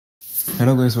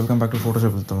Hello guys, welcome back to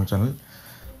Photoshop Tamil channel.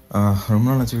 ரொம்ப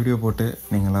நாள் ஆச்சு வீடியோ போட்டு.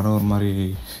 நீங்கள் எல்லோரும் ஒரு மாதிரி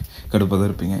கடுப்பாக தான்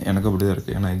இருப்பீங்க. எனக்கு அப்படி தான்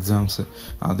இருக்குது. ஏன்னா எக்ஸாம்ஸு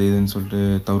அது இதுன்னு சொல்லிட்டு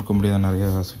தவிர்க்க முடியாத நிறைய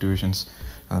சுச்சுவேஷன்ஸ்.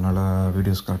 அதனால்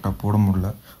வீடியோஸ் கரெக்டாக போட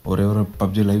முடியல. ஒரே ஒரு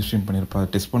பப்ஜி லைவ் ஸ்ட்ரீம் பண்ணியிருப்பேன்.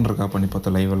 டெஸ்ட் பண்ணுறக்கா பண்ணி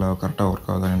பார்த்தா லைவெல்லாம் கரெக்டாக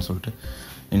ஒர்க் ஆகுதான்னு சொல்லிட்டு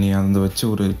இனி அந்த வச்சு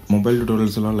ஒரு மொபைல்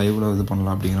டியூட்டோரியல்ஸ்லாம் லைவில் இது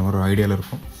பண்ணலாம் அப்படிங்கிற மாதிரி ஒரு ஐடியாவில்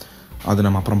இருக்கும். அது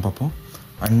நம்ம அப்புறம் பார்ப்போம்.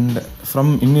 அண்ட்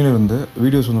ஃப்ரம் இன்னிலிருந்து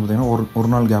வீடியோஸ் வந்து பார்த்திங்கன்னா ஒரு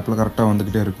நாள் கேப்பில் கரெக்டாக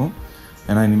வந்துக்கிட்டே இருக்கும்.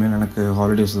 ஏன்னா இனிமேல் எனக்கு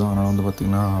ஹாலிடேஸ் தான். அதனால் வந்து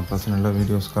பார்த்திங்கன்னா பர்சனலாக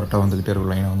வீடியோஸ் கரெக்டாக வந்துக்கிட்டே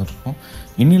இருக்கும், லைனாக வந்துட்டுருக்கோம்.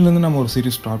 இன்னிலேருந்து நம்ம ஒரு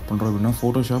சீரிஸ் ஸ்டார்ட் பண்ணுறோம் அப்படின்னா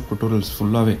ஃபோட்டோஷாப் டுட்டோரியல்ஸ்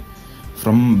ஃபுல்லாகவே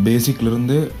ஃப்ரம்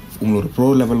பேசிக்லேருந்து உங்களோட ப்ரோ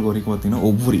லெவல் வரைக்கும் பார்த்திங்கன்னா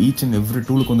ஒவ்வொரு ஈச் அண்ட் எவ்ரி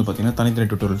டூலுக்கு வந்து பார்த்திங்கன்னா தனித்தனி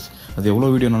டுட்டோரியல்ஸ். அது எவ்வளோ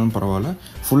வீடியோனாலும் பரவாயில்ல,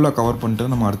 ஃபுல்லாக கவர்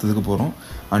பண்ணிட்டு நம்ம அடுத்ததுக்கு போகிறோம்.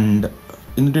 அண்ட்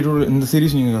இந்த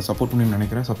சீரிஸ் நீங்கள் சப்போர்ட் பண்ணி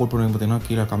நினைக்கிறேன். சப்போர்ட் பண்ணி பார்த்திங்கன்னா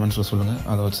கீழே கமெண்ட்ஸில் சொல்லுங்கள்.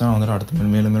 அதை வச்சு தான் வந்துட்டு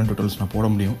அடுத்த மேலும் டுட்டோரியல்ஸ் நான் போட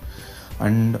முடியும்.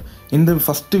 அண்ட் இந்த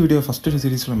ஃபஸ்ட்டு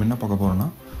சீரீஸில் நம்ம என்ன பார்க்க போகிறோன்னா,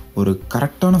 ஒரு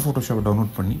கரெக்டான ஃபோட்டோஷாப்பை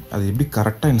டவுன்லோட் பண்ணி அதை எப்படி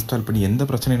கரெக்டாக இன்ஸ்டால் பண்ணி எந்த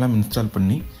பிரச்சனையெல்லாம் இன்ஸ்டால்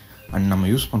பண்ணி அண்ட் நம்ம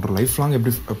யூஸ் பண்ணுறோம் லைஃப் லாங்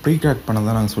எப்படி ப்ரீ கிராக் பண்ண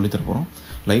தான் நாங்கள் சொல்லித்தர போகிறோம்.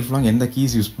 லைஃப் லாங் எந்த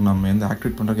கீஸ் யூஸ் பண்ணாமல் எந்த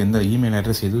ஆக்டிவேட் பண்ணுறதுக்கு எந்த இமெயில்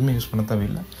அட்ரஸ் எதுவுமே யூஸ் பண்ண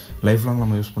தேவையில்லை. லைஃப் லாங்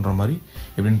நம்ம யூஸ் பண்ணுற மாதிரி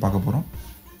எப்படின்னு பார்க்க போகிறோம்.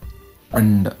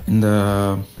 அண்ட் இந்த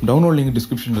டவுன்லோட் லிங்க்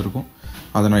டிஸ்கிரிப்ஷனில் இருக்கும்.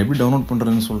 அதை நான் எப்படி டவுன்லோட்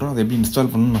பண்ணுறதுன்னு சொல்கிறேன். அதை எப்படி இன்ஸ்டால்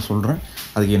பண்ணணும்னு நான் சொல்கிறேன்.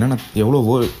 அதுக்கு என்னென்ன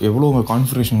எவ்வளோ உங்கள்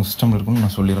கான்ஃபிகரேஷன் சிஸ்டம் இருக்குன்னு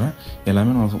நான் சொல்லிடுறேன்.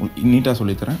 எல்லாமே நான் நீட்டாக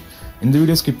சொல்லித்தரேன். இந்த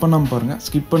வீடியோ ஸ்கிப் பண்ணாமல் பாருங்கள்.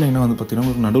 ஸ்கிப் பண்ணிங்கன்னா வந்து பார்த்திங்கன்னா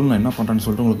உங்களுக்கு நடுவில் நான் என்ன பண்ணுறேன்னு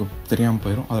சொல்லிட்டு உங்களுக்கு தெரியாமல்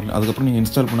போயிடும். அதுக்கப்புறம் நீங்கள்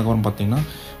இன்ஸ்டால் பண்ணக்கப்புறம் பார்த்தீங்கன்னா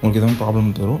உங்களுக்கு எதுவும் ப்ராப்ளம்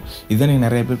தரும். இதை நீங்கள்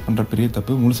நிறைய பேர் பண்ணுற பெரிய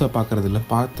தப்பு. முழுசாக பார்க்குறது இல்லை,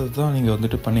 பார்த்தது தான் நீங்கள்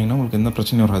வந்துட்டு பண்ணிங்கன்னா உங்களுக்கு எந்த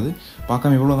பிரச்சனையும் வராது.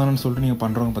 பார்க்காம இவ்வளோ தானேன்னு சொல்லிட்டு நீங்கள்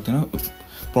பண்ணுறவங்க பார்த்தீங்கன்னா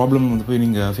ப்ராப்ளம் வந்து போய்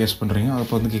நீங்கள் ஃபேஸ் பண்ணுறீங்க.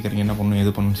 அப்போ வந்து கேட்குறீங்க என்ன பண்ணணும்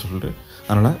எது பண்ணணும்னு சொல்லிட்டு.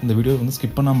 அதனால் இந்த வீடியோ வந்து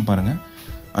ஸ்கிப் பண்ணாமல் பாருங்கள்.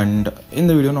 அண்ட்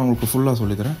இந்த வீடியோ நான் உங்களுக்கு ஃபுல்லாக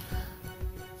சொல்லித்தரேன்.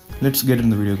 Let's get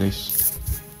in the video guys.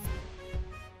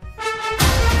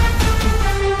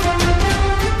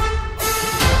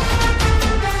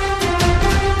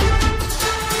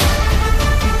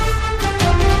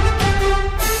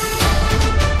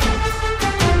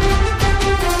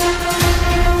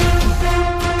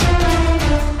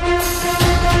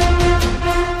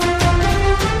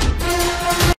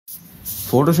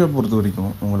 Photoshop பொறுத்த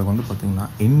வரைக்கும் உங்களுக்கு வந்து பார்த்திங்கன்னா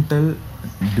Intel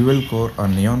twelve core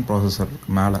neon processor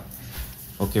மேலே,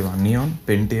 ஓகேவா? நியான்,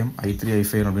 பென்டிஎம், i3,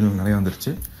 i5 அப்படின்னு நிறைய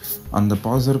வந்துருச்சு. அந்த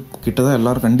ப்ராசஸர் கிட்ட தான்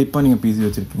எல்லோரும் கண்டிப்பாக நீங்கள் பிசி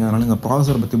வச்சுருக்கீங்க. அதனால் இந்த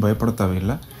ப்ராசஸரை பற்றி பயப்பட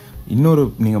தேவையில்லை. இன்னொரு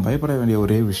நீங்கள் பயப்பட வேண்டிய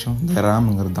ஒரே விஷயம் இந்த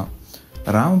ரேமுங்கிறது தான்.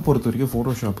 ரேம் பொறுத்த வரைக்கும்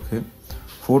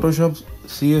ஃபோட்டோஷாப்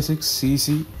CS6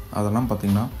 CC அதெல்லாம்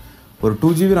பார்த்திங்கன்னா ஒரு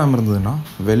 2GB ரேம் இருந்ததுன்னா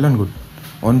வெல் அண்ட் குட்.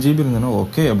 1GB இருந்ததுன்னா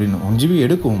ஓகே அப்படின்னு 1GB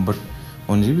எடுக்கும். பட்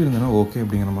 1GB இருந்ததுன்னா ஓகே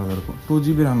அப்படிங்கிற மாதிரி தான் இருக்கும்.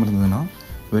 2GB ரேம் இருந்ததுன்னா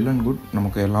வெல் அண்ட் குட்.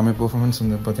 நமக்கு எல்லாமே பெர்ஃபார்மன்ஸ்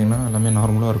வந்து பார்த்திங்கன்னா எல்லாமே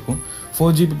நார்மலாக இருக்கும்.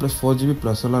 4GB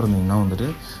ப்ளஸ் எல்லாம் இருந்தீங்கன்னா வந்துட்டு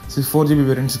 4GB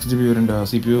variant 6GB variant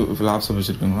CPU labs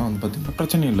வச்சுருக்கீங்கன்னா வந்து பார்த்திங்கன்னா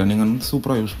பிரச்சனை இல்லை, நீங்கள் வந்து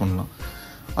சூப்பராக யூஸ் பண்ணலாம்.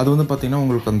 அது வந்து பார்த்திங்கன்னா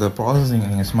உங்களுக்கு அந்த ப்ராசஸிங்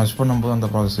நீங்கள் ஸ்மச் பண்ணும்போது அந்த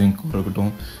ப்ராசஸிங்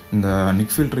இருக்கட்டும், இந்த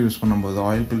நிக் ஃபில்டர் யூஸ் பண்ணும்போது,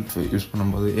 ஆயில் ஃபில்டர் யூஸ்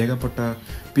பண்ணும்போது, ஏகப்பட்ட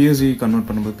PSG கன்வெர்ட்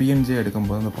பண்ணும்போது, PNG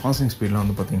எடுக்கும்போது அந்த ப்ராசஸிங் ஸ்பீடெலாம்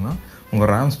வந்து பார்த்திங்கன்னா உங்கள்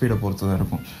ரேம் ஸ்பீடை பொறுத்து தான்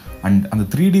இருக்கும். அண்ட் அந்த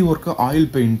 3D ஒர்க்கு, ஆயில்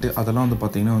பெயிண்ட்டு அதெல்லாம் வந்து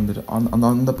பார்த்திங்கன்னா வந்துட்டு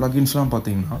அந்த ப்ளகின்ஸ்லாம்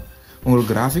பார்த்திங்கன்னா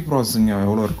உங்களுக்கு கிராஃபிக் ப்ராசஸிங்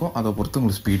எவ்வளோ இருக்கோ அதை பொறுத்து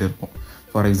உங்களுக்கு ஸ்பீடு இருக்கும்.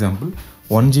 For example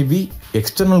 1GB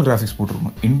external graphics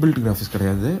போட்டிருக்கணும். இன்பில்ட் கிராஃபிக்ஸ்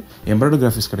கிடையாது, எம்ப்ராய்டரி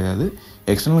கிராஃபிக்ஸ் கிடையாது.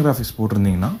 எக்ஸ்டர்னல் கிராஃபிக்ஸ்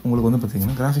போட்டிருந்தீங்கன்னா உங்களுக்கு வந்து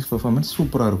பார்த்திங்கன்னா கிராஃபிக்ஸ் பெர்ஃபார்மன்ஸ்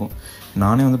சூப்பராக இருக்கும்.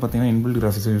 நானே வந்து பார்த்திங்கன்னா இன்பில்ட்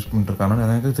கிராஃபிக்ஸ் யூஸ் பண்ணிட்டுருக்கேன்.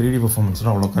 எனக்கு 3D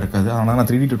பெர்ஃபார்மன்ஸ்லாம் அவ்வளோக்கா இருக்காது. ஆனால் நான்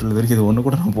 3D டுட்டோரியல் வரைக்கும் இது ஒன்று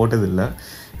கூட நான் போட்டதில்லை.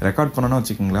 ரெக்கார்ட் பண்ணணும்னு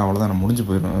வச்சுக்கோங்களேன், அவ்வளோதான், நான் முடிஞ்சு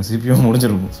போயிடும். CPU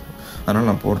முடிஞ்சிருக்கும். அதனால்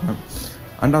நான் போடுறேன்.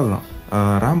 அண்டாவது தான்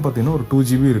ரேம் பார்த்திங்கன்னா ஒரு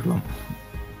 2GB இருக்கலாம்.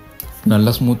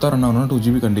 நல்லா ஸ்மூத்தாக ரன் ஆகணும்னா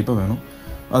 2GB கண்டிப்பாக வேணும்.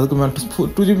 அதுக்கு மேலே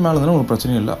 2GB மேலே இருந்தாலும் உங்களுக்கு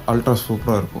பிரச்சனையும் இல்லை, அல்ட்ரா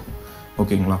சூப்பராக இருக்கும்.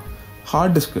 ஓகேங்களா?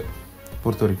 ஹார்ட் டிஸ்க்கு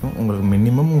பொறுத்த வரைக்கும் உங்களுக்கு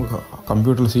மினிமம் உங்கள்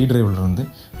கம்ப்யூட்டரில் C டிரைவில் இருந்து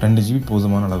 2GB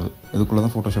போதுமான அளவு. இதுக்குள்ளே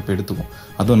தான் ஃபோட்டோஷாப் எடுத்துக்கும்.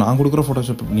 அதுவும் நான் கொடுக்குற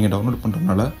ஃபோட்டோஷாப் நீங்கள் டவுன்லோட்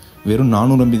பண்ணுறதுனால வெறும்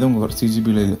 400 MB தான் உங்கள்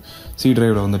C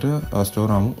டிரைவில் வந்துட்டு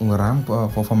ஸ்டோர் ஆகும். உங்கள் ரேம்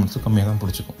பர்ஃபார்மன்ஸு கம்மியாக தான்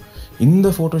பிடிச்சிக்கும். இந்த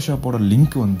ஃபோட்டோஷாப்போட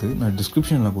லிங்க் வந்து நான்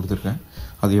டிஸ்கிரிப்ஷனில் கொடுத்துருக்கேன்.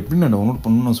 அது எப்படி நான் டவுன்லோட்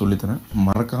பண்ணணும்னு நான் சொல்லித்தரேன்.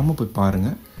 மறக்காமல் போய்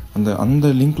பாருங்கள். அந்த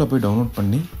லிங்க்கில் போய் டவுன்லோட்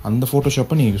பண்ணி அந்த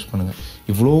ஃபோட்டோஷாப்பை நீங்கள் யூஸ் பண்ணுங்கள்.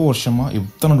 இவ்வளோ வருஷமாக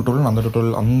இத்தனை டுட்டோரியல்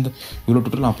இவ்வளோ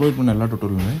டுட்டோரியல் அப்லோட் பண்ண எல்லா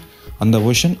டுட்டோரியலுமே அந்த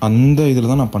வெர்ஷன் அந்த இதில்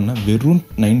தான் நான் பண்ணேன். வெறும்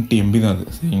 90 MB தான் அது.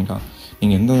 சரிங்களா?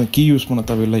 நீங்கள் எந்த கீ யூஸ் பண்ண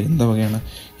தேவையில்லை, எந்த வகையான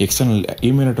எக்ஸ்டர்னல்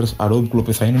இமெயில் அட்ரஸ் அடோப்குள்ளே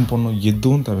போய் சைன்இன் பண்ணணும்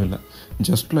எதுவும் தேவையில்லை.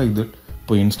 ஜஸ்ட் லைக் தட்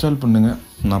போய் இன்ஸ்டால் பண்ணுங்கள்.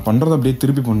 நான் பண்ணுறதை அப்படியே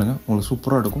திருப்பி பண்ணுங்கள், உங்களுக்கு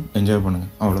சூப்பராக இருக்கும். என்ஜாய்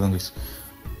பண்ணுங்கள். அவ்வளோதான் கைஸ்.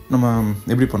 நம்ம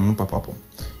எப்படி பண்ணணும்னு பார்ப்போம்.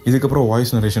 இதுக்கப்புறம்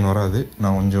வாய்ஸ் நரேஷன் வராது.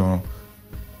 நான் கொஞ்சம்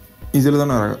இதில் தான்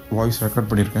நான் வாய்ஸ் ரெக்கார்ட்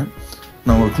பண்ணியிருக்கேன்.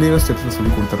 நான் ஒரு கிளியராக ஸ்டெப்ஸில்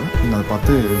சொல்லி கொடுத்துட்றேன். நீங்கள் அதை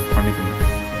பார்த்து பண்ணிக்கணும்.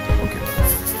 ஓகே.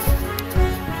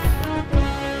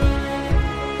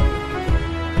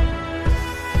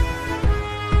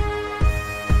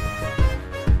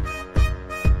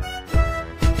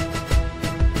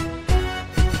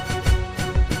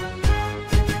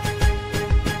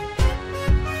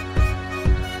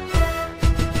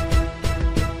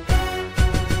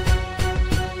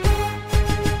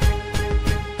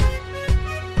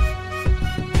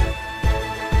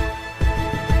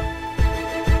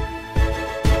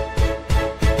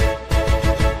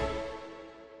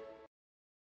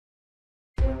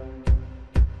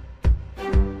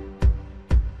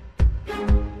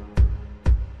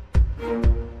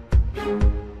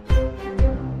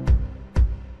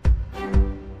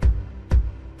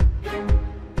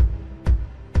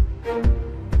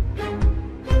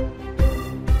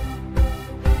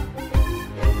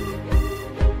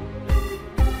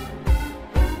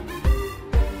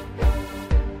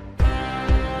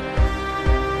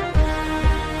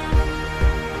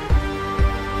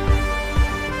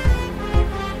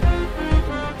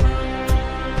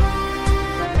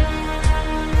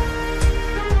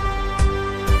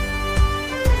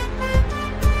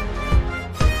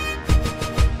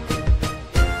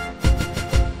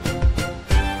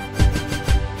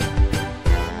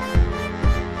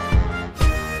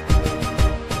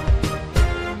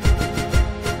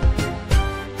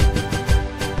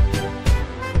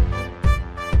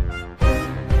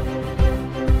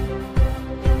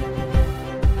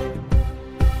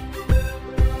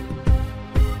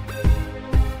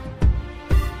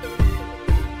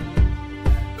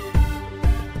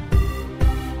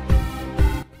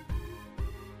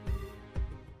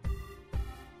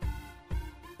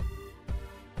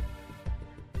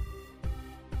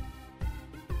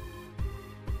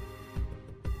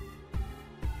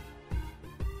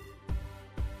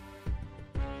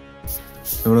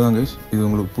 இவ்வளோதான் கைஸ். இது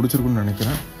உங்களுக்கு பிடிச்சிருக்குன்னு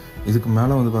நினைக்கிறேன். இதுக்கு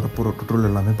மேலே வந்து வரப்போகிற டுட்டோரியல்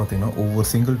எல்லாமே பார்த்திங்கன்னா ஒவ்வொரு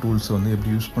சிங்கிள் டூல்ஸ் வந்து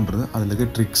எப்படி யூஸ் பண்ணுறது, அதில் இருக்க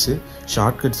ட்ரிக்ஸு,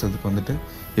 ஷார்ட்கட்ஸ், அதுக்கு வந்துட்டு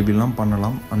எப்படிலாம்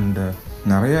பண்ணலாம் அண்டு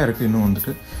நிறையா இருக்குது. இன்னும்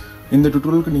வந்துட்டு இந்த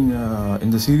டுட்டோரியலுக்கு நீங்கள்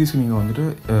இந்த சீரீஸ்க்கு நீங்கள் வந்துட்டு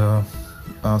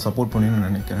சப்போர்ட் பண்ணுவீங்கன்னு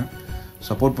நினைக்கிறேன்.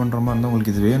 சப்போர்ட் பண்ணுற மாதிரி இருந்தால்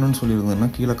உங்களுக்கு இது வேணும்னு சொல்லியிருந்தேன்னா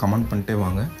கீழே கமெண்ட் பண்ணிட்டே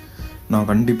வாங்க. நான்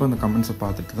கண்டிப்பாக அந்த கமெண்ட்ஸை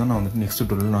பார்த்துட்டு தான் நான் வந்துட்டு நெக்ஸ்ட்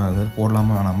டுட்டோரியல் நான் எதாவது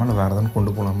போடலாமா வேணாமா, இல்லை வேறு எதாவது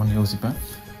கொண்டு போகலாமான்னு யோசிப்பேன்.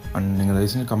 அண்ட் நீங்கள்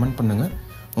தயவு செஞ்சு கமெண்ட் பண்ணுங்கள்,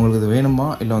 உங்களுக்கு இது வேணுமா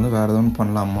இல்லை வந்து வேறு எதாவது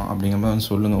பண்ணலாமா அப்படிங்கிற மாதிரி வந்து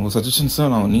சொல்லுங்கள். உங்கள் சஜஷன்ஸ்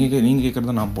தான் நான் நீங்கள்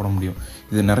கேட்குறத நான் போட முடியும்.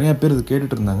 இது நிறையா பேர் இது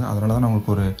கேட்டுட்டு இருந்தாங்க, அதனால தான் நான்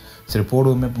உங்களுக்கு ஒரு சரி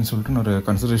போடுவோமே அப்படின்னு சொல்லிட்டு நான் ஒரு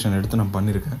கன்சிடரேஷன் எடுத்து நான்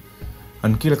பண்ணியிருக்கேன்.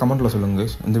 அண்ட் கீழே கமெண்ட்டில் சொல்லுங்கள்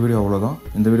கைஸ். இந்த வீடியோ அவ்வளோதான்.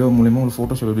 இந்த வீடியோ மூலிமா உங்களுக்கு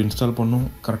ஃபோட்டோஷாப் எப்படி இன்ஸ்டால் பண்ணணும்,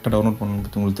 கரெக்டாக டவுன்லோட் பண்ணணும்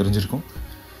பற்றி உங்களுக்கு தெரிஞ்சிருக்கும்.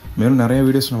 மேலும் நிறைய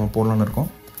வீடியோஸ் நம்ம போடலான்னு இருக்கோம்.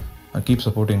 Keep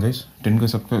supporting guys. 10K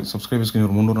சப்ஸ்கிரைபர்ஸ்க்கு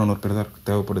ஒரு 300-400 பேர் தான்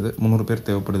தேவைப்படுது. 300 பேர்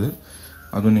தேவைப்படுது.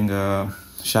 அதுவும் நீங்கள்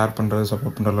ஷேர் பண்ணுறது,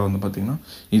 சப்போர்ட் பண்ணுறதுல வந்து பார்த்திங்கன்னா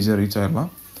ஈஸியாக ரீச்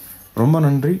ஆகிடலாம். ரொம்ப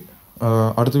நன்றி.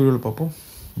 அடுத்த வீடியோவில் பார்ப்போம்.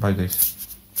 Bye guys.